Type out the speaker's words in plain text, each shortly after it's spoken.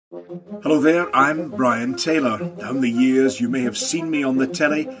Hello there, I'm Brian Taylor. Down the years you may have seen me on the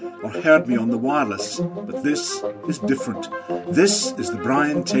telly or heard me on the wireless, but this is different. This is the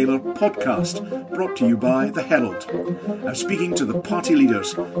Brian Taylor podcast, brought to you by The Herald. I'm speaking to the party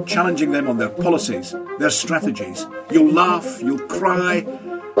leaders, challenging them on their policies, their strategies. You'll laugh, you'll cry,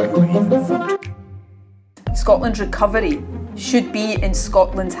 you'll even vote. Scotland's recovery should be in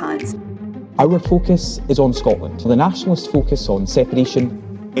Scotland's hands. Our focus is on Scotland. The nationalists focus on separation.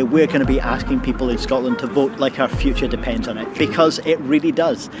 We're going to be asking people in Scotland to vote like our future depends on it, because it really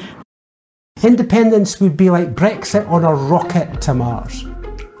does. Independence would be like Brexit on a rocket to Mars.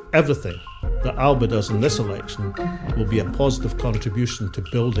 Everything that Alba does in this election will be a positive contribution to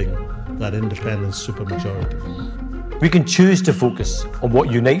building that independence supermajority. We can choose to focus on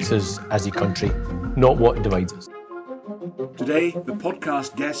what unites us as a country, not what divides us. Today, the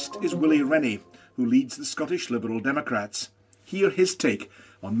podcast guest is Willie Rennie, who leads the Scottish Liberal Democrats. Hear his take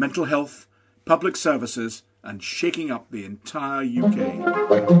on mental health, public services, and shaking up the entire UK.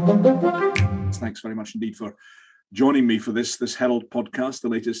 Thanks very much indeed for joining me for this Herald podcast, the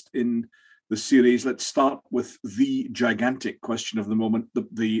latest in the series. Let's start with the gigantic question of the moment,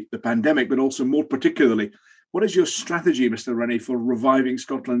 the pandemic, but also more particularly, what is your strategy, Mr. Rennie, for reviving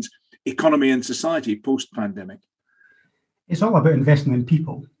Scotland's economy and society post-pandemic? It's all about investing in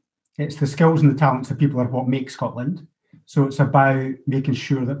people. It's the skills and the talents of people are what make Scotland. So it's about making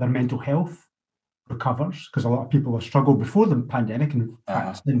sure that their mental health recovers, because a lot of people have struggled before the pandemic, and in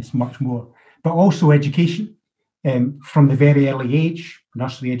fact, it's much more. But also education, from the very early age,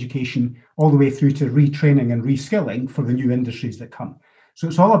 nursery education, all the way through to retraining and reskilling for the new industries that come. So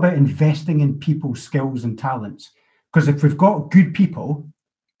it's all about investing in people's skills and talents, because if we've got good people,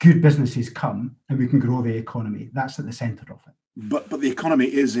 good businesses come and we can grow the economy. That's at the centre of it. But the economy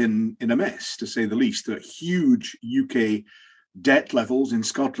is in a mess, to say the least. There are huge UK debt levels. In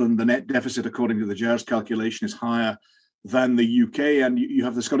Scotland, the net deficit, according to the GERS calculation, is higher than the UK. And you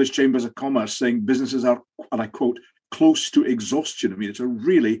have the Scottish Chambers of Commerce saying businesses are, and I quote, close to exhaustion. I mean, it's a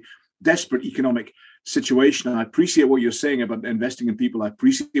really desperate economic situation. I appreciate what you're saying about investing in people. I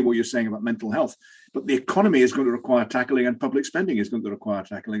appreciate what you're saying about mental health. But the economy is going to require tackling, and public spending is going to require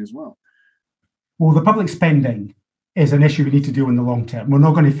tackling as well. Well, the public spending is an issue we need to deal in the long term. We're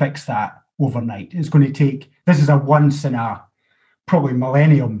not going to fix that overnight. It's going to take, this is a once in a probably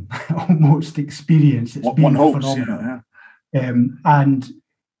millennium almost experience. It's been phenomenal. Yeah. And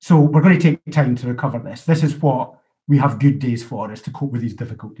so we're going to take time to recover this. This is what we have good days for, is to cope with these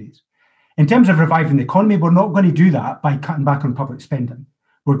difficult days. In terms of reviving the economy, we're not going to do that by cutting back on public spending.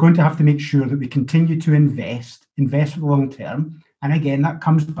 We're going to have to make sure that we continue to invest for the long term. And again, that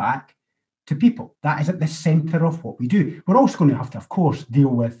comes back to people. That is at the centre of what we do. We're also going to have to, of course, deal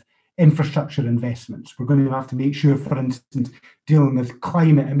with infrastructure investments. We're going to have to make sure, for instance, dealing with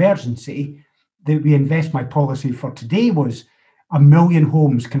climate emergency, that we invest. My policy for today was 1 million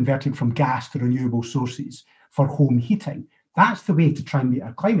homes converted from gas to renewable sources for home heating. That's the way to try and meet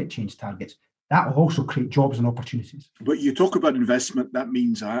our climate change targets. That will also create jobs and opportunities. But you talk about investment. That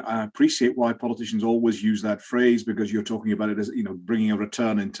means I appreciate why politicians always use that phrase, because you're talking about it as, bringing a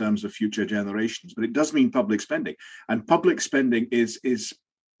return in terms of future generations. But it does mean public spending, and public spending is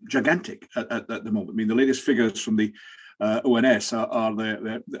gigantic at the moment. I mean, the latest figures from the ONS are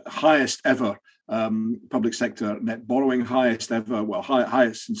the highest ever public sector net borrowing, highest ever,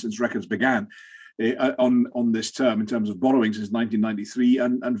 highest since records began on this term in terms of borrowing since 1993,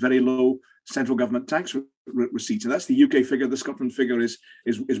 and very low central government tax receipts. And that's the UK figure. The Scotland figure is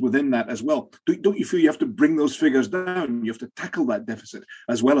within that as well. Don't you feel you have to bring those figures down? You have to tackle that deficit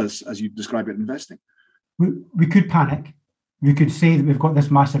as well as you describe it, investing. We could panic. We could say that we've got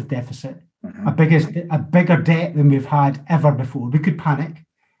this massive deficit, a bigger debt than we've had ever before. We could panic,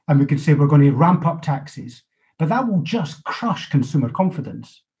 and we could say we're going to ramp up taxes, but that will just crush consumer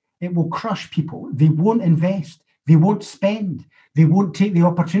confidence. It will crush people. They won't invest. They won't spend. They won't take the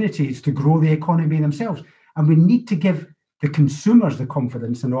opportunities to grow the economy themselves. And we need to give the consumers the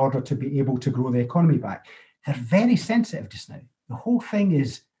confidence in order to be able to grow the economy back. They're very sensitive just now. The whole thing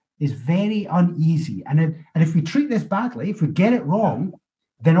is very uneasy. And if we treat this badly, if we get it wrong,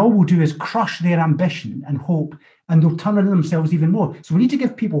 then all we'll do is crush their ambition and hope, and they'll turn on themselves even more. So we need to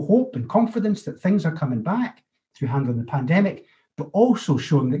give people hope and confidence that things are coming back through handling the pandemic, but also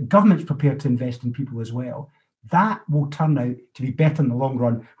showing that government's prepared to invest in people as well. That will turn out to be better in the long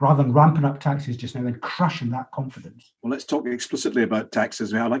run, rather than ramping up taxes just now and crushing that confidence. Well, let's talk explicitly about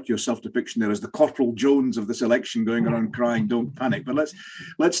taxes. I like your self-depiction there as the Corporal Jones of this election, going around crying, "Don't panic." But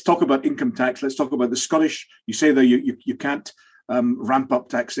let's talk about income tax. Let's talk about the Scottish. You say that you can't ramp up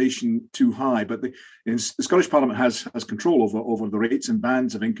taxation too high. But the Scottish Parliament has control over the rates and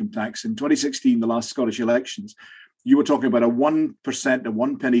bands of income tax. In 2016, the last Scottish elections, you were talking about a 1%, a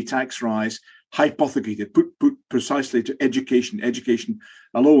 1 penny tax rise, hypothecated, put precisely to education. Education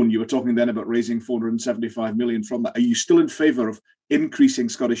alone, you were talking then about raising 475 million from that. Are you still in favour of increasing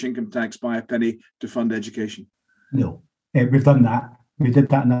Scottish income tax by a penny to fund education? No, we've done that. We did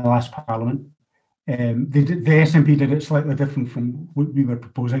that in the last Parliament. The SNP did it slightly different from what we were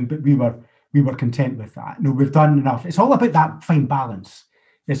proposing, but we were content with that. No, we've done enough. It's all about that fine balance.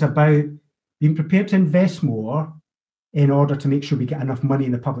 It's about being prepared to invest more in order to make sure we get enough money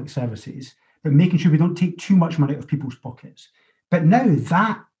in the public services, but making sure we don't take too much money out of people's pockets. But now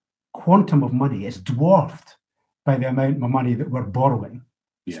that quantum of money is dwarfed by the amount of money that we're borrowing.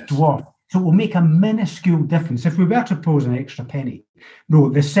 It's dwarfed. So it will make a minuscule difference if we were to propose an extra penny. No,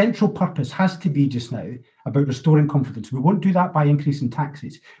 the central purpose has to be just now about restoring confidence. We won't do that by increasing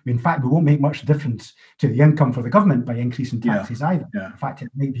taxes. In fact, we won't make much difference to the income for the government by increasing taxes either. In fact,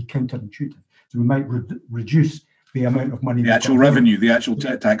 it might be counterintuitive. So we might reduce the amount of money. The actual revenue, the actual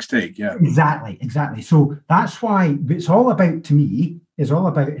tax take, Exactly. So that's why it's all about, to me, is all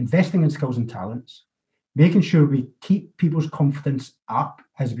about investing in skills and talents, making sure we keep people's confidence up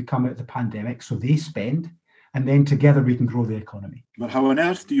as we come out of the pandemic so they spend, and then together we can grow the economy. But how on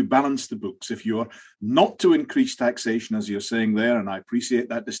earth do you balance the books if you're not to increase taxation, as you're saying there, and I appreciate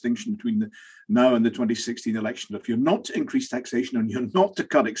that distinction between the now and the 2016 election, but if you're not to increase taxation and you're not to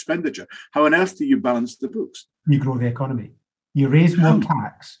cut expenditure, how on earth do you balance the books? You grow the economy. You raise more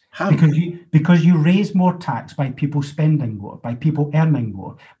tax. How? Because you raise more tax by people spending more, by people earning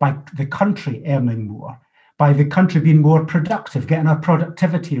more, by the country earning more, by the country being more productive, getting our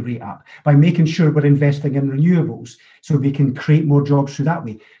productivity rate up, by making sure we're investing in renewables so we can create more jobs through that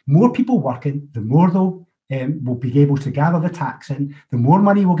way. More people working, the more they'll will be able to gather the tax in, the more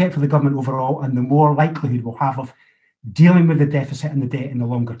money we'll get for the government overall, and the more likelihood we'll have of dealing with the deficit and the debt in the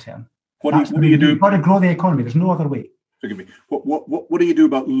longer term. What do you do? You've got to grow the economy. There's no other way. Forgive me. What do you do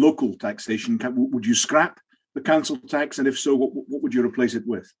about local taxation? Would you scrap the council tax? And if so, what would you replace it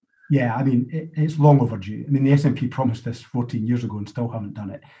with? Yeah, I mean, it's long overdue. I mean, the SNP promised this 14 years ago and still haven't done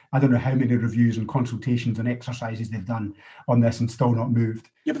it. I don't know how many reviews and consultations and exercises they've done on this and still not moved.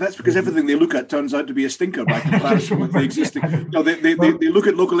 Yeah, but that's because everything they look at turns out to be a stinker by comparison with the existing. No, they look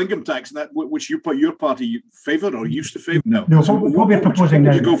at local income tax, and that which your party favoured or used to favour. No. So what we're proposing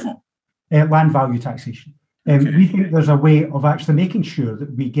now, what would you go for? Land value taxation. We think there's a way of actually making sure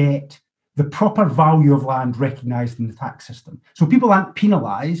that we get the proper value of land recognised in the tax system. So people aren't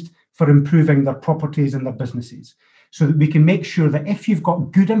penalised for improving their properties and their businesses, so that we can make sure that if you've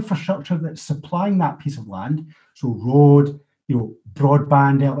got good infrastructure that's supplying that piece of land, so road,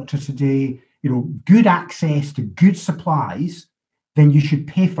 broadband, electricity, good access to good supplies, then you should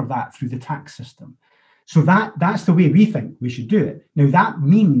pay for that through the tax system. So that's the way we think we should do it. Now that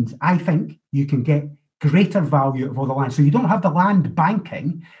means, I think, you can get greater value of all the land. So you don't have the land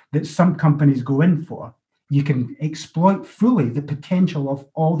banking that some companies go in for. You can exploit fully the potential of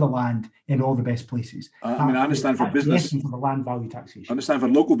all the land in all the best places. I understand for business, for the land value taxation. I understand for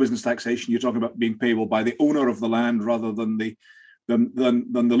local business taxation, you're talking about being payable by the owner of the land rather than the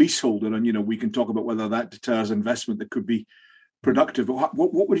leaseholder. And we can talk about whether that deters investment that could be productive. But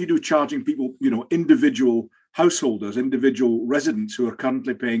what would you do charging people, individual householders, individual residents who are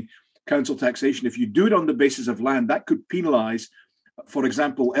currently paying council taxation? If you do it on the basis of land, that could penalise, for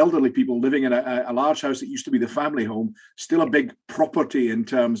example, elderly people living in a large house that used to be the family home, still a big property in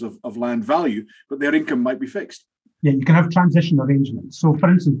terms of land value, but their income might be fixed. Yeah, you can have transition arrangements. So, for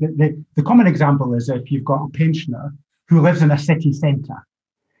instance, the common example is if you've got a pensioner who lives in a city centre,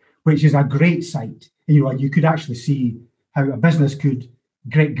 which is a great site, you could actually see how a business could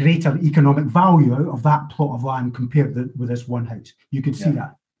get greater economic value out of that plot of land compared with this one house. You could see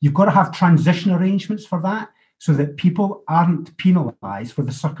that. You've got to have transition arrangements for that, so that people aren't penalised for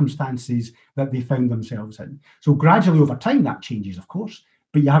the circumstances that they found themselves in. So gradually over time that changes, of course,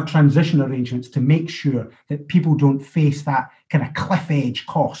 but you have transition arrangements to make sure that people don't face that kind of cliff edge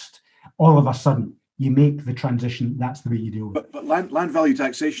cost. All of a sudden, you make the transition, that's the way you deal with it. But land value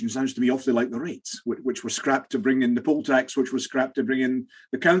taxation sounds to me awfully like the rates, which were scrapped to bring in the poll tax, which was scrapped to bring in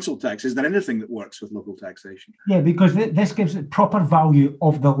the council tax. Is there anything that works with local taxation? Yeah, because this gives it proper value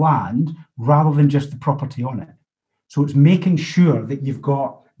of the land rather than just the property on it. So it's making sure that you've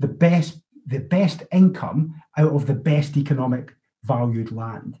got the best income out of the best economic valued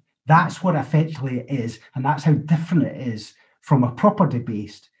land. That's what effectively it is, and that's how different it is from a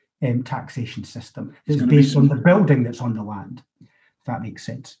property-based taxation system that's based on the building that's on the land. if that makes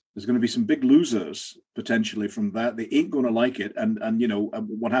sense. There's going to be some big losers potentially from that. They ain't going to like it. And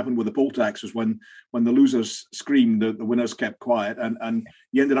what happened with the poll tax was when the losers screamed, the winners kept quiet, and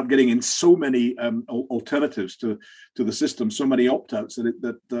you ended up getting in so many alternatives to the system, so many opt-outs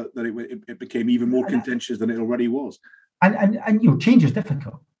that it became even more contentious than it already was. And change is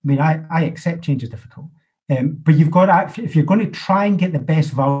difficult. I mean, I accept change is difficult, but you've got to, if you're going to try and get the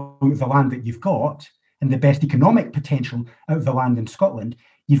best value of the land that you've got and the best economic potential out of the land in Scotland,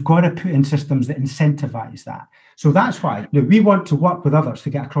 you've got to put in systems that incentivise that. So that's why we want to work with others to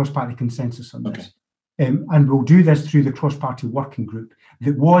get a cross-party consensus on this. And we'll do this through the cross-party working group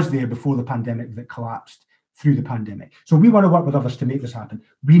that was there before the pandemic, that collapsed through the pandemic. So we want to work with others to make this happen.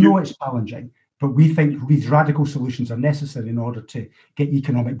 We know it's challenging, but we think these radical solutions are necessary in order to get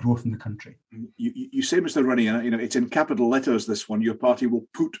economic growth in the country. You say, Mr. Rennie, it's in capital letters, this one, your party will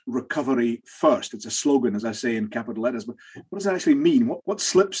put recovery first. It's a slogan, as I say, in capital letters. But what does that actually mean? What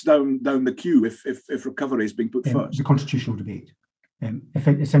slips down the queue if recovery is being put first? The constitutional debate,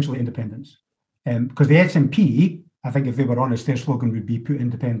 essentially independence. Because the SNP, I think if they were honest, their slogan would be put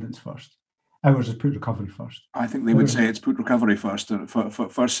independence first. Ours is put recovery first. I think they would say it's put recovery first, for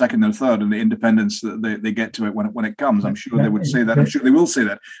first, second, and third, and the independence that they get to it when it comes. I'm sure they would say that. I'm sure they will say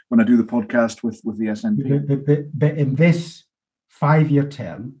that when I do the podcast with the SNP. But in this 5-year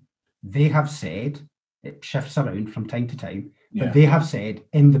term, they have said, it shifts around from time to time, but they have said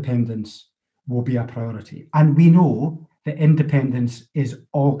independence will be a priority. And we know that independence is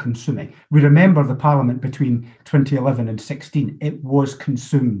all-consuming. We remember the Parliament between 2011 and 16. It was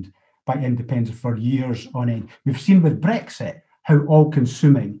consumed by independence for years on end. We've seen with Brexit how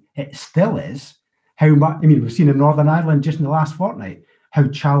all-consuming it still is. How much? I mean, we've seen in Northern Ireland just in the last fortnight how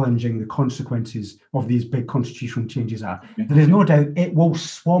challenging the consequences of these big constitutional changes are. Okay. There is no doubt it will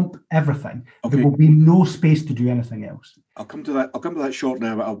swamp everything. Okay. There will be no space to do anything else. I'll come to that shortly.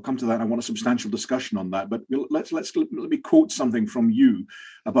 I'll come to that. I want a substantial discussion on that. But let me quote something from you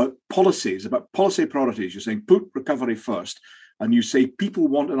about policies, about policy priorities. You're saying put recovery first. And you say people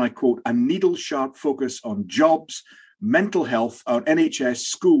want, and I quote, a needle-sharp focus on jobs, mental health, our NHS,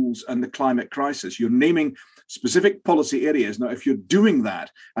 schools, and the climate crisis. You're naming specific policy areas. Now, if you're doing that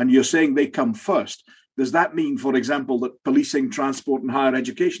and you're saying they come first, does that mean, for example, that policing, transport, and higher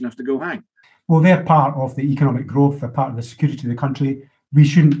education have to go hang? Well, they're part of the economic growth. They're part of the security of the country. We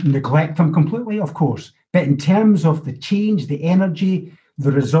shouldn't neglect them completely, of course. But in terms of the change, the energy,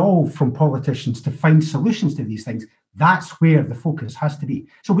 the resolve from politicians to find solutions to these things, that's where the focus has to be.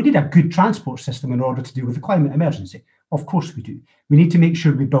 So we need a good transport system in order to deal with the climate emergency. Of course we do. We need to make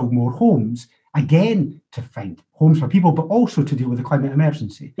sure we build more homes, again, to find homes for people, but also to deal with the climate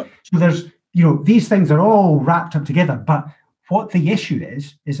emergency. So there's, these things are all wrapped up together. But what the issue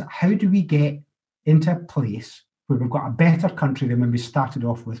is how do we get into a place where we've got a better country than when we started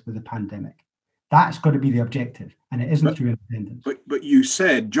off with the pandemic? That's got to be the objective, and it isn't through independence. But you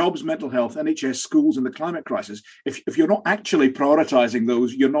said jobs, mental health, NHS, schools, and the climate crisis. If you're not actually prioritising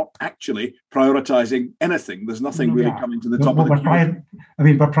those, you're not actually prioritising anything. There's nothing really coming to the top of the queue.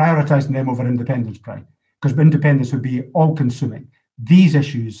 We're prioritising them over independence, Brian, because independence would be all-consuming. These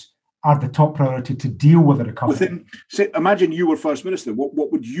issues are the top priority to deal with the recovery. Imagine you were First Minister.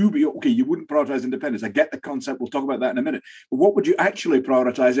 What would you be? Okay, you wouldn't prioritise independence. I get the concept. We'll talk about that in a minute. But what would you actually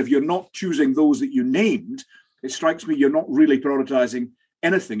prioritise if you're not choosing those that you named? It strikes me you're not really prioritising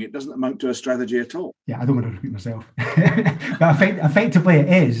anything. It doesn't amount to a strategy at all. Yeah, I don't want to repeat myself. But effectively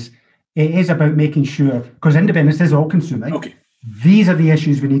it is about making sure, because independence is all-consuming. Okay. These are the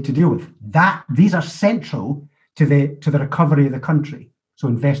issues we need to deal with. These are central to the recovery of the country. So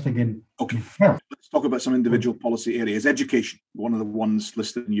investing in health. Let's talk about some individual policy areas. Education, one of the ones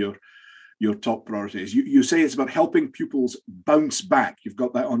listed in your top priorities. You say it's about helping pupils bounce back. You've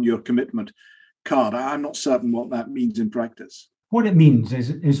got that on your commitment card. I'm not certain what that means in practice. What it means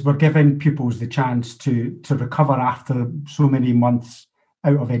is we're giving pupils the chance to recover after so many months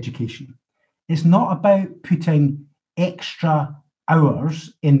out of education. It's not about putting extra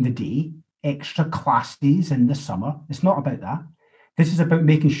hours in the day, extra classes in the summer. It's not about that. This is about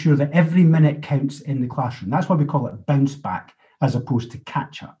making sure that every minute counts in the classroom. That's why we call it bounce back as opposed to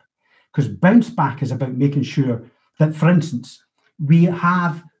catch up. Because bounce back is about making sure that, for instance, we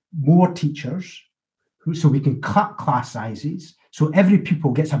have more teachers so we can cut class sizes so every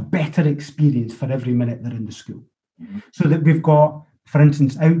pupil gets a better experience for every minute they're in the school. Mm-hmm. So that we've got, for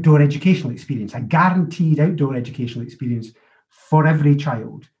instance, outdoor educational experience, a guaranteed outdoor educational experience for every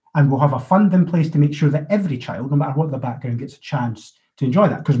child. And we'll have a fund in place to make sure that every child, no matter what their background, gets a chance to enjoy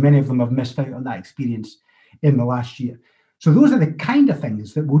that, because many of them have missed out on that experience in the last year. So those are the kind of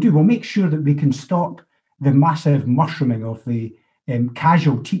things that we'll do. We'll make sure that we can stop the massive mushrooming of the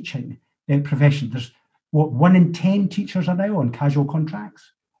casual teaching profession. There's 1 in 10 teachers are now on casual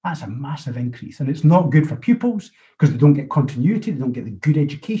contracts. That's a massive increase, and it's not good for pupils because they don't get continuity, they don't get the good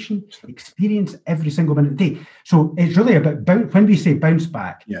education experience every single minute of the day. So it's really about when we say bounce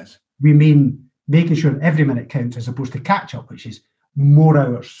back, yes, we mean making sure every minute counts as opposed to catch up, which is more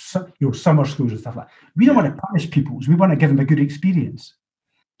hours, summer schools and stuff like that. We don't want to punish pupils, we want to give them a good experience.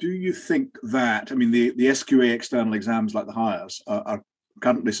 Do you think that, I mean, the SQA external exams like the Hires are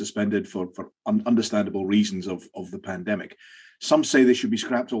currently suspended for understandable reasons of the pandemic? Some say they should be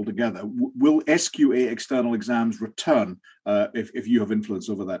scrapped altogether. Will SQA external exams return if you have influence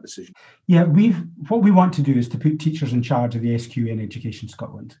over that decision? Yeah, what we want to do is to put teachers in charge of the SQA in Education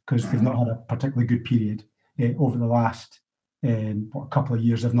Scotland, because they've not had a particularly good period over the last a couple of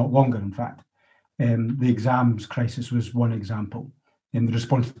years, if not longer, in fact. The exams crisis was one example, and the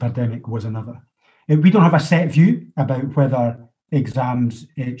response to the pandemic was another. We don't have a set view about whether exams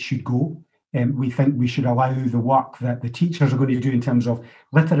should go. We think we should allow the work that the teachers are going to do in terms of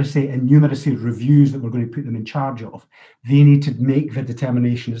literacy and numeracy reviews that we're going to put them in charge of. They need to make the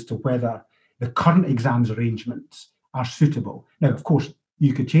determination as to whether the current exams arrangements are suitable. Now, of course,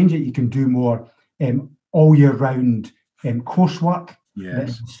 you could change it. You can do more all year round coursework that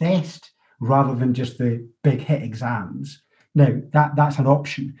is assessed rather than just the big hit exams. Now, that's an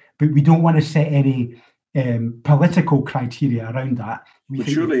option, but we don't want to set any political criteria around that. But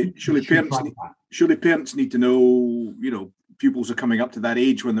surely parents need to know, pupils are coming up to that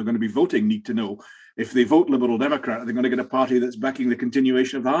age when they're going to be voting, need to know if they vote Liberal Democrat, are they going to get a party that's backing the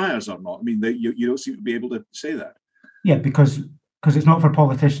continuation of the Hires or not? I mean, you don't seem to be able to say that. Yeah, because it's not for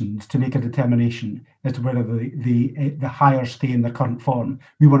politicians to make a determination as to whether the Hires stay in their current form.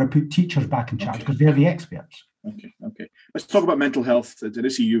 We want to put teachers back in charge because they're the experts. Okay. Let's talk about mental health. It's an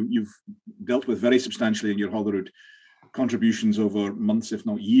issue you've dealt with very substantially in your Holyrood contributions over months, if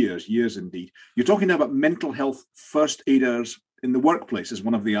not years indeed. You're talking now about mental health first aiders in the workplace as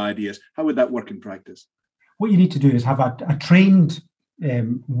one of the ideas. How would that work in practice? What you need to do is have a trained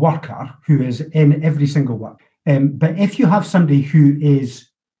worker who is in every single work. But if you have somebody who is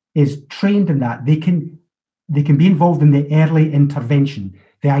trained in that, they can be involved in the early intervention,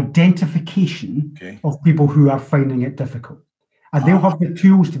 the identification of people who are finding it difficult. And they'll have the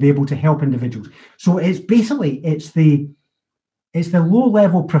tools to be able to help individuals. So it's the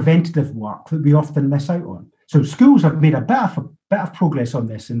low-level preventative work that we often miss out on. So schools have made a bit of progress on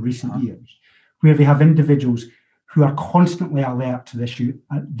this in recent years, where they have individuals who are constantly alert to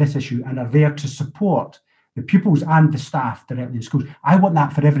this issue and are there to support the pupils and the staff directly in schools. I want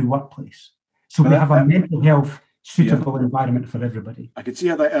that for every workplace. So we have a mental health suitable environment for everybody. I could see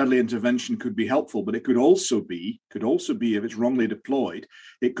how that early intervention could be helpful, but it could also be, if it's wrongly deployed,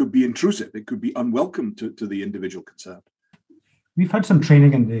 it could be intrusive. It could be unwelcome to the individual concerned. We've had some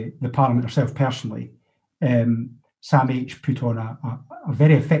training in the Parliament ourselves personally. Sam H put on a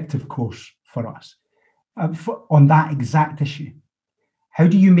very effective course for us on that exact issue. How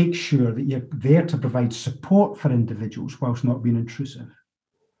do you make sure that you're there to provide support for individuals whilst not being intrusive?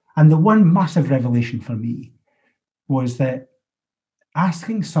 And the one massive revelation for me was that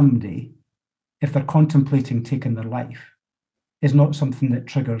asking somebody if they're contemplating taking their life is not something that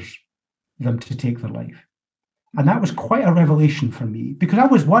triggers them to take their life. And that was quite a revelation for me, because I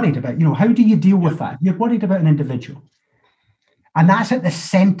was worried about, how do you deal with that? You're worried about an individual. And that's at the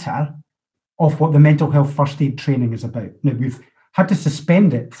centre of what the mental health first aid training is about. Now, we've had to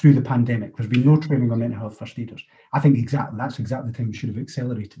suspend it through the pandemic. There's been no training on mental health first aiders. I think that's exactly the time we should have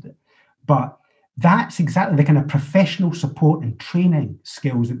accelerated it. But that's exactly the kind of professional support and training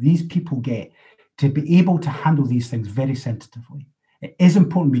skills that these people get to be able to handle these things very sensitively. It is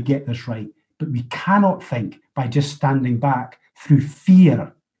important we get this right, but we cannot think by just standing back through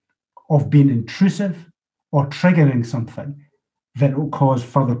fear of being intrusive or triggering something that will cause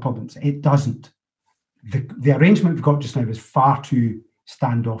further problems. It doesn't. The arrangement we've got just now is far too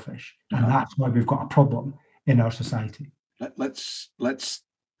standoffish, and that's why we've got a problem in our society.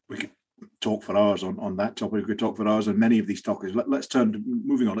 We could talk for hours on that topic. We could talk for hours on many of these topics. Let's turn to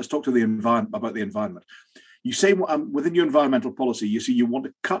moving on. Let's talk to the environment. You say within your environmental policy, you want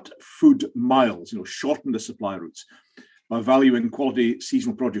to cut food miles, shorten the supply routes by valuing quality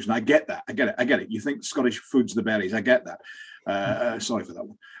seasonal produce. And I get that. I get it. You think Scottish food's the berries. I get that. Sorry for that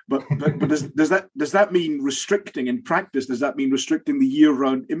one. But does that mean restricting in practice? Does that mean restricting the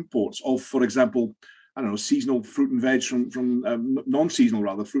year-round imports of, for example, seasonal fruit and veg from non-seasonal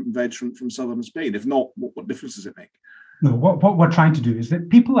rather fruit and veg from southern Spain? If not, what difference does it make? No, what we're trying to do is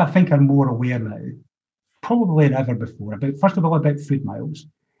that people, I think, are more aware now, probably than ever before, about food miles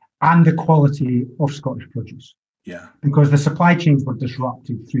and the quality of Scottish produce. Yeah. Because the supply chains were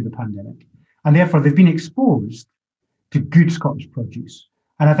disrupted through the pandemic. And therefore, they've been exposed to good Scottish produce.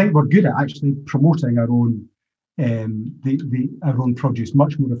 And I think we're good at actually promoting our own our own produce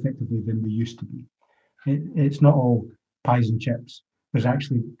much more effectively than we used to be. It's not all pies and chips. There's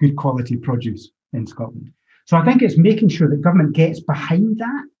actually good quality produce in Scotland. So I think it's making sure that government gets behind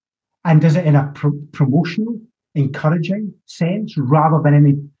that and does it in a promotional, encouraging sense rather than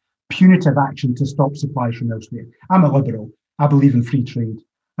any punitive action to stop supplies from elsewhere. I'm a liberal. I believe in free trade.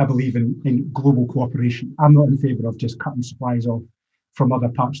 I believe in global cooperation. I'm not in favour of just cutting supplies off from other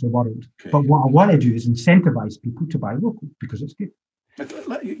parts of the world. Okay. But what I want to do is incentivise people to buy local because it's good.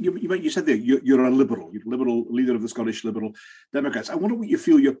 You said there you're a liberal. You're a liberal leader of the Scottish Liberal Democrats. I wonder what you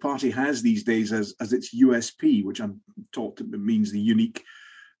feel your party has these days as its USP, which I'm taught means the unique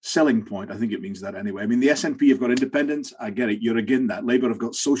selling point. I think it means that anyway. I mean, the SNP have got independence. I get it. You're again that. Labour have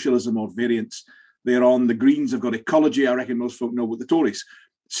got socialism or variants thereon. The Greens have got ecology. I reckon most folk know what the Tories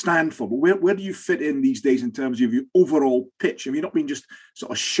stand for. But where do you fit in these days in terms of your overall pitch? Have you not been just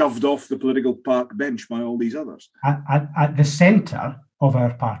sort of shoved off the political park bench by all these others? At the centre of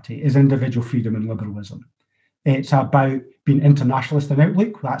our party is individual freedom and liberalism. It's about being internationalist in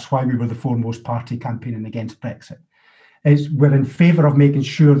outlook. That's why we were the foremost party campaigning against Brexit. We're in favour of making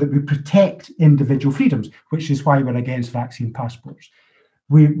sure that we protect individual freedoms, which is why we're against vaccine passports.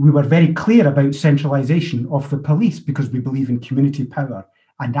 We were very clear about centralisation of the police because we believe in community power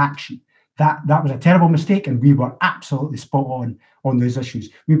and action. That was a terrible mistake, and we were absolutely spot on those issues.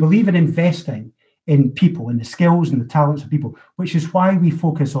 We believe in investing in people, in the skills and the talents of people, which is why we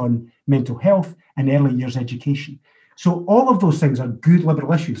focus on mental health and early years education. So all of those things are good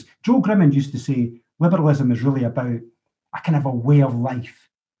liberal issues. Joe Grimond used to say liberalism is really about a kind of a way of life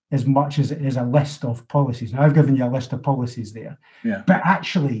as much as it is a list of policies. Now, I've given you a list of policies there, but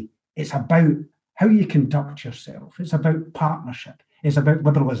actually it's about how you conduct yourself. It's about partnership. It's about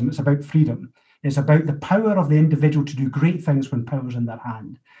liberalism. It's about freedom. It's about the power of the individual to do great things when power's in their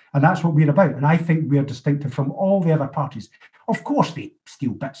hand. And that's what we're about. And I think we're distinctive from all the other parties. Of course, they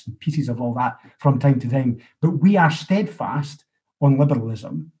steal bits and pieces of all that from time to time, but we are steadfast on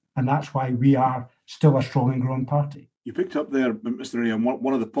liberalism. And that's why we are still a strong and growing party. You picked up there, Mr. Rennie, on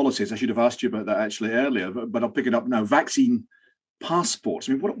one of the policies. I should have asked you about that actually earlier, but I'll pick it up now. Vaccine passports.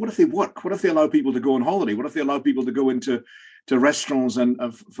 I mean, what if they work? What if they allow people to go on holiday? What if they allow people to go into restaurants and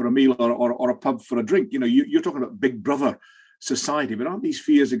for a meal or a pub for a drink? You know, you're talking about Big Brother society, but aren't these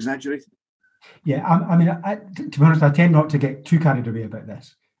fears exaggerated? Yeah, I mean, to be honest, I tend not to get too carried away about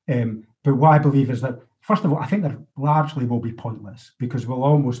this. But what I believe is that, first of all, I think that largely will be pointless because we'll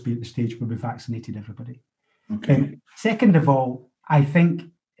almost be at the stage where we've vaccinated everybody. Okay. Second of all, I think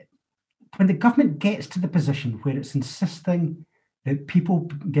when the government gets to the position where it's insisting that people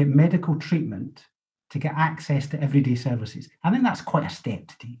get medical treatment to get access to everyday services, I think that's quite a step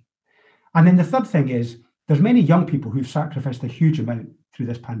to take. And then the third thing is there's many young people who've sacrificed a huge amount through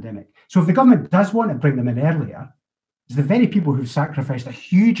this pandemic. So if the government does want to bring them in earlier, it's the very people who've sacrificed a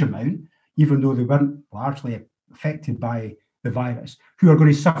huge amount, even though they weren't largely affected by the virus, who are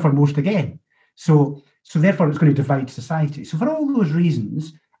going to suffer most again. So therefore, it's going to divide society. So for all those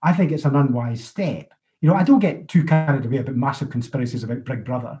reasons, I think it's an unwise step. You know, I don't get too carried away about massive conspiracies about Big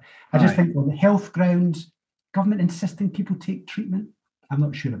Brother. I just think on the health grounds, government insisting people take treatment, I'm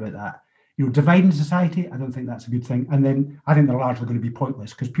not sure about that. You know, dividing society, I don't think that's a good thing. And then I think they're largely going to be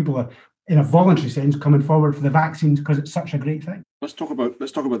pointless because people are, in a voluntary sense, coming forward for the vaccines because it's such a great thing. Let's talk about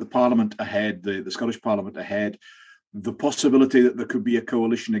the Parliament ahead, the Scottish Parliament ahead. The possibility that there could be a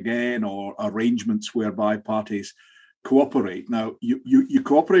coalition again or arrangements whereby parties cooperate. Now, you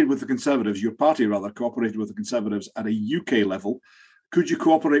cooperated with the Conservatives, your party rather cooperated with the Conservatives at a UK level. Could you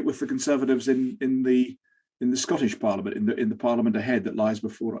cooperate with the Conservatives in the Scottish Parliament, in the Parliament ahead that lies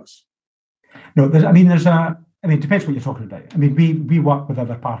before us? No, it depends what you're talking about. I mean, we work with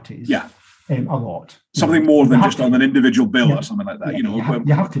other parties. Yeah. A lot. Something more than just on an individual bill or something like that. Yeah,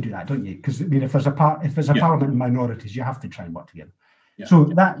 you have to do that, don't you? Because I mean, if there's a parliament of minorities, you have to try and work together. Yeah. So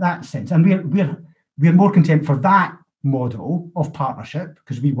that sense, and we're more content for that model of partnership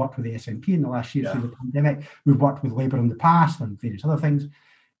because we worked with the SNP in the last year through the pandemic. We've worked with Labour in the past and various other things,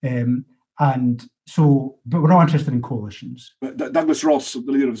 but we're not interested in coalitions. But Douglas Ross, the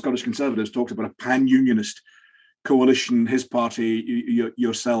leader of the Scottish Conservatives, talked about a pan-unionist coalition, his party,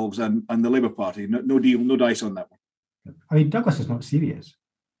 yourselves, and the Labour Party. No deal, no dice on that one. I mean, Douglas is not serious.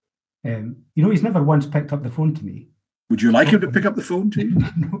 He's never once picked up the phone to me. Would you like him to pick up the phone to you?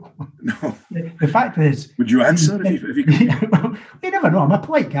 No. The fact is, would you answer if he could? You never know. I'm a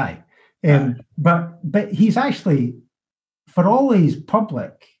polite guy, but he's actually, for all his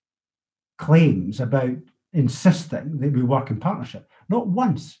public claims about insisting that we work in partnership. Not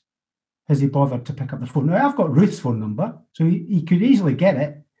once has he bothered to pick up the phone. Now, I've got Ruth's phone number, so he could easily get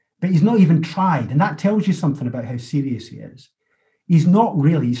it, but he's not even tried. And that tells you something about how serious he is. He's not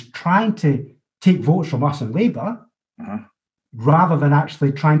really, he's trying to take votes from us and Labour, rather than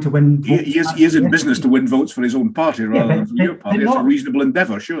actually trying to win votes. He is in business to win votes for his own party rather than for your party. It's a reasonable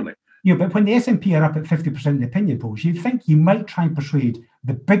endeavour, surely. Yeah, but when the SNP are up at 50% in the opinion polls, you'd think you might try and persuade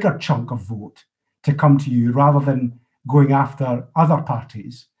the bigger chunk of vote to come to you rather than going after other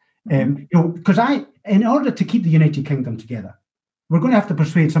parties. Because in order to keep the United Kingdom together, we're going to have to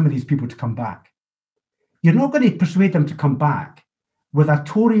persuade some of these people to come back. You're not going to persuade them to come back with a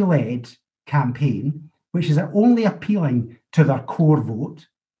Tory-led campaign, which is only appealing to their core vote,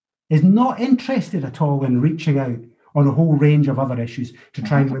 is not interested at all in reaching out on a whole range of other issues to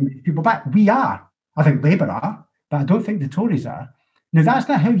try and win people back. We are. I think Labour are, but I don't think the Tories are. Now, that's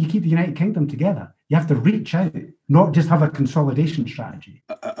not how you keep the United Kingdom together. You have to reach out, not just have a consolidation strategy.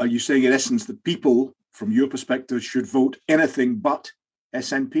 Are you saying, in essence, that people, from your perspective, should vote anything but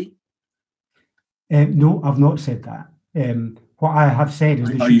SNP? No, I've not said that. What I have said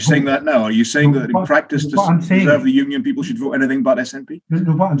is... Are you saying that now? Are you saying that in practice, to preserve the union, people should vote anything but SNP?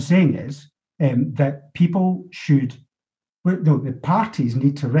 No, what I'm saying is that people should... the parties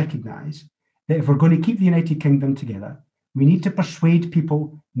need to recognise that if we're going to keep the United Kingdom together, we need to persuade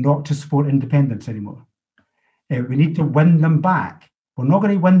people not to support independence anymore. We need to win them back. We're not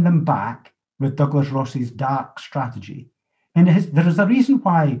going to win them back with Douglas Ross's dark strategy. And there is a reason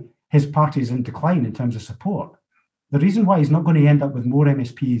why his party is in decline in terms of support. The reason why he's not going to end up with more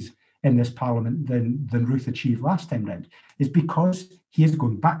MSPs in this parliament than Ruth achieved last time round is because he is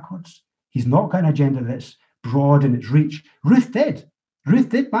going backwards. He's not got an agenda that's broad in its reach. Ruth did. Ruth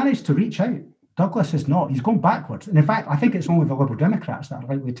did manage to reach out. Douglas is not. He's gone backwards. And in fact, I think it's only the Liberal Democrats that are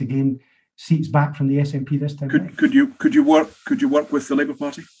likely to gain seats back from the SNP this time. Could you work with the Labour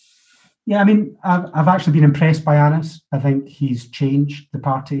Party? Yeah, I mean, I've actually been impressed by Anas. I think he's changed the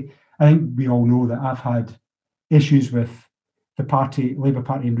party. I think we all know that I've had issues with the Labour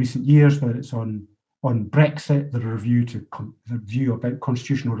Party in recent years, whether it's on Brexit, the review about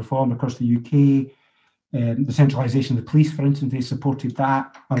constitutional reform across the UK, the centralisation of the police, for instance, they supported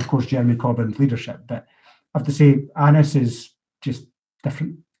that, and of course Jeremy Corbyn's leadership. But I have to say, Anas is just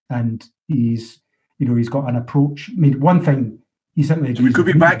different, and he's got an approach. I mean, one thing he certainly. So we could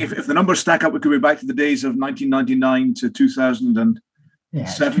be back if the numbers stack up. We could be back to the days of 1999 to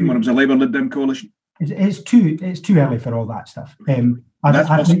 2007 when it was a Labour Lib Dem coalition. It's too early for all that stuff.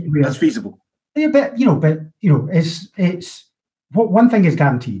 That's feasible. Yeah, but it's. One thing is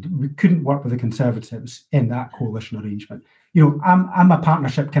guaranteed: we couldn't work with the Conservatives in that coalition arrangement. I'm a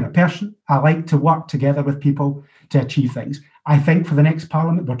partnership kind of person. I like to work together with people to achieve things. I think for the next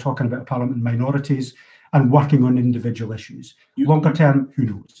Parliament, we're talking about a Parliament in minorities and working on individual issues. Longer term, who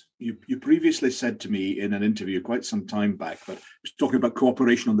knows? You previously said to me in an interview quite some time back, but I was talking about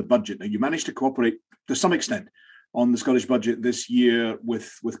cooperation on the budget. Now, you managed to cooperate to some extent on the Scottish budget this year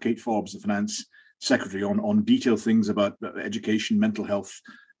with Kate Forbes, the Finance Secretary, on detailed things about education, mental health,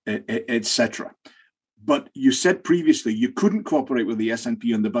 etc. But you said previously you couldn't cooperate with the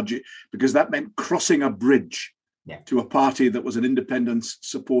SNP on the budget because that meant crossing a bridge to a party that was an independence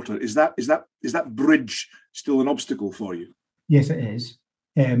supporter. Is that bridge still an obstacle for you? Yes, it is.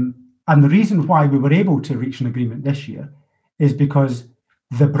 And the reason why we were able to reach an agreement this year is because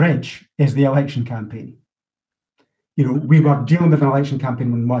the bridge is the election campaign. We were dealing with an election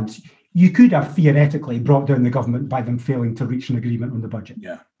campaign once. You could have theoretically brought down the government by them failing to reach an agreement on the budget.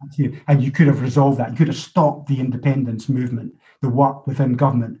 Yeah. And you could have resolved that. You could have stopped the independence movement, the work within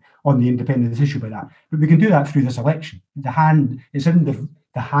government on the independence issue by that. But we can do that through this election. It's in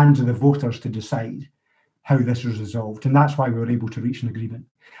the hands of the voters to decide how this is resolved. And that's why we were able to reach an agreement.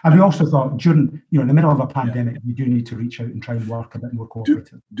 And we also thought during, in the middle of a pandemic, we do need to reach out and try and work a bit more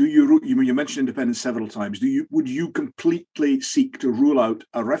cooperative. You mentioned independence several times. Would you completely seek to rule out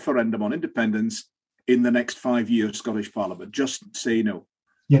a referendum on independence in the next 5 years Scottish Parliament? Just say no.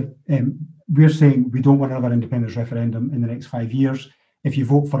 Yeah, we're saying we don't want another independence referendum in the next 5 years. If you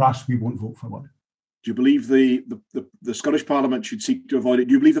vote for us, we won't vote for one. Do you believe the Scottish Parliament should seek to avoid it?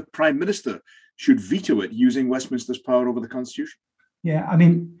 Do you believe the Prime Minister should veto it using Westminster's power over the Constitution? Yeah, I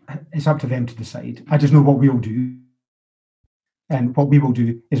mean, it's up to them to decide. I just know what we'll do. And what we will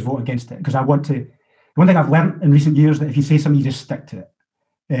do is vote against it. Because one thing I've learned in recent years, that if you say something, you just stick to it.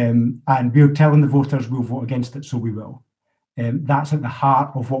 And we're telling the voters we'll vote against it, so we will. That's at the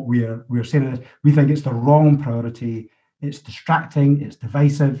heart of what we're saying. We think it's the wrong priority. It's distracting. It's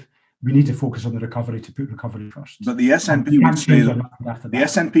divisive. we need to focus on the recovery to put recovery first. But the SNP would say that the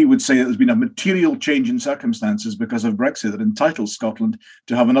SNP would say that there's been a material change in circumstances because of Brexit that entitles Scotland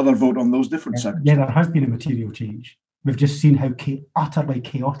to have another vote on those different circumstances. Yeah, there has been a material change. We've just seen how utterly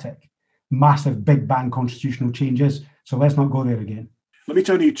chaotic, massive, big bang constitutional change is. So let's not go there again. Let me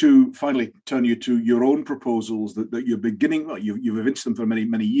turn you to your own proposals that you're beginning. Well, you've evinced them for many,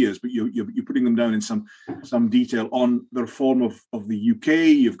 many years, but you're putting them down in some detail on the reform of the UK.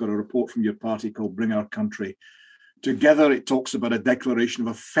 You've got a report from your party called Bring Our Country Together. It talks about a declaration of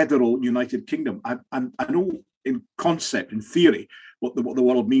a federal United Kingdom. I know in concept, in theory, what the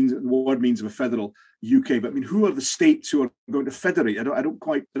word means of a federal UK. But I mean, who are the states who are going to federate? I don't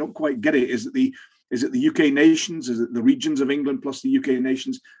quite get it. Is it the UK nations? Is it the regions of England plus the UK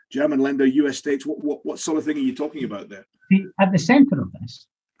nations? German Länder, US states? What sort of thing are you talking about there? At the centre of this,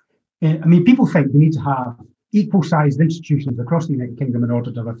 I mean, people think we need to have equal-sized institutions across the United Kingdom in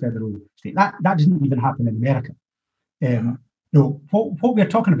order to have a federal state. That doesn't even happen in America. No, what we're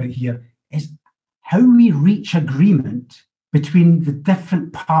talking about here is how we reach agreement between the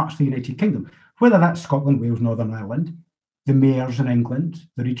different parts of the United Kingdom, whether that's Scotland, Wales, Northern Ireland, the mayors in England,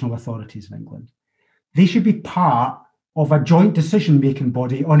 the regional authorities in England. They should be part of a joint decision-making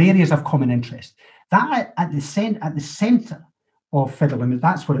body on areas of common interest. That at the centre of federalism,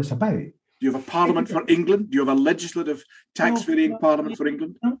 that's what it's about. Do you have a parliament for England? Do you have a legislative tax-varying parliament for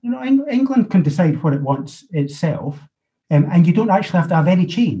England? No, England can decide what it wants itself, and you don't actually have to have any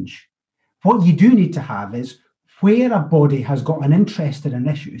change. What you do need to have is where a body has got an interest in an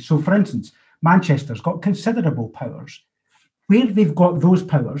issue. So, for instance, Manchester's got considerable powers. Where they've got those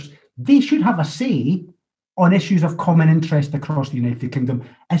powers, they should have a say on issues of common interest across the United Kingdom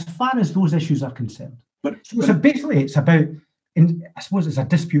as far as those issues are concerned. So basically, it's about, I suppose it's a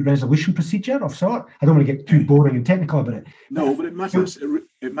dispute resolution procedure of sort. I don't want to get too boring and technical about it. No, but it matters.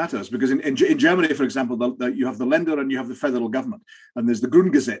 It matters because in Germany, for example, you have the Länder and you have the federal government, and there's the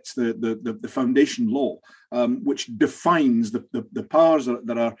Grundgesetz, the foundation law, which defines the powers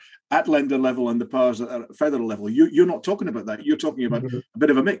that are at Länder level and the powers that are at federal level. You're not talking about that. You're talking about a bit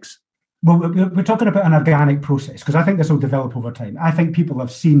of a mix. Well, we're talking about an organic process because I think this will develop over time. I think people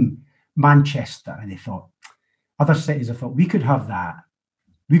have seen Manchester and they thought, other cities have thought, we could have that.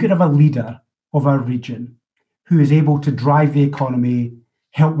 We could have a leader of our region who is able to drive the economy,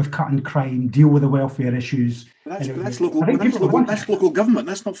 help with cutting crime, deal with the welfare issues. That's local government.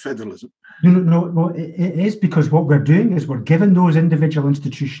 That's not federalism. No, it is, because what we're doing is we're giving those individual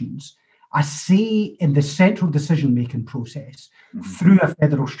institutions a say in the central decision-making process through a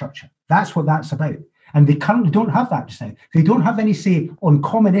federal structure. That's what that's about. And they currently don't have that just now. They don't have any say on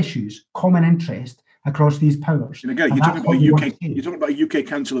common issues, common interest across these powers. And again, you're talking about a UK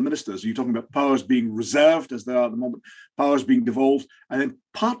Council of Ministers. You're talking about powers being reserved, as they are at the moment, powers being devolved, and then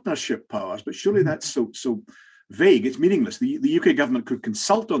partnership powers. But surely that's so vague, it's meaningless. The UK government could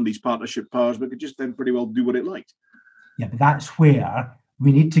consult on these partnership powers, but could just then pretty well do what it liked. Yeah, but that's where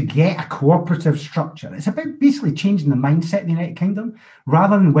we need to get a cooperative structure. It's about basically changing the mindset of the United Kingdom.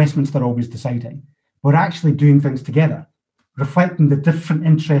 Rather than Westminster always deciding, we're actually doing things together, reflecting the different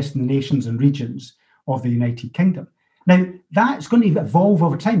interests in the nations and regions of the United Kingdom. Now, that's going to evolve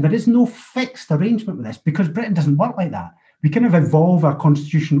over time. There is no fixed arrangement with this because Britain doesn't work like that. We kind of evolve our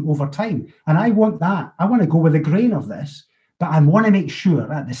constitution over time. And I want that. I want to go with the grain of this, but I want to make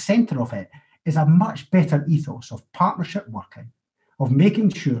sure at the centre of it is a much better ethos of partnership working, of making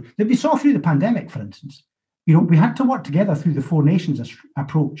sure that we saw through the pandemic, for instance. We had to work together through the Four Nations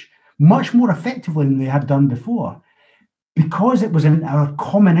approach much more effectively than they had done before because it was in our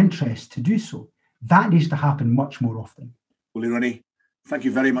common interest to do so. That needs to happen much more often. Willie Rennie, thank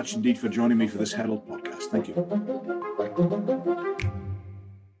you very much indeed for joining me for this Herald podcast. Thank you.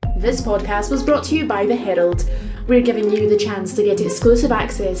 This podcast was brought to you by The Herald. We're giving you the chance to get exclusive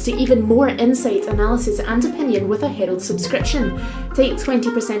access to even more insight, analysis and opinion with a Herald subscription. Take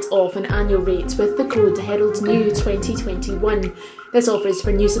 20% off an annual rate with the code HERALDNEW2021. This offer is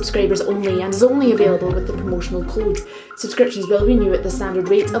for new subscribers only and is only available with the promotional code. Subscriptions will renew at the standard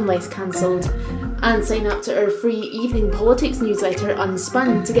rate unless cancelled. And sign up to our free evening politics newsletter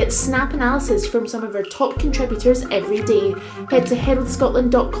Unspun to get snap analysis from some of our top contributors every day. Head to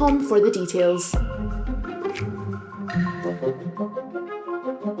heraldscotland.com for the details.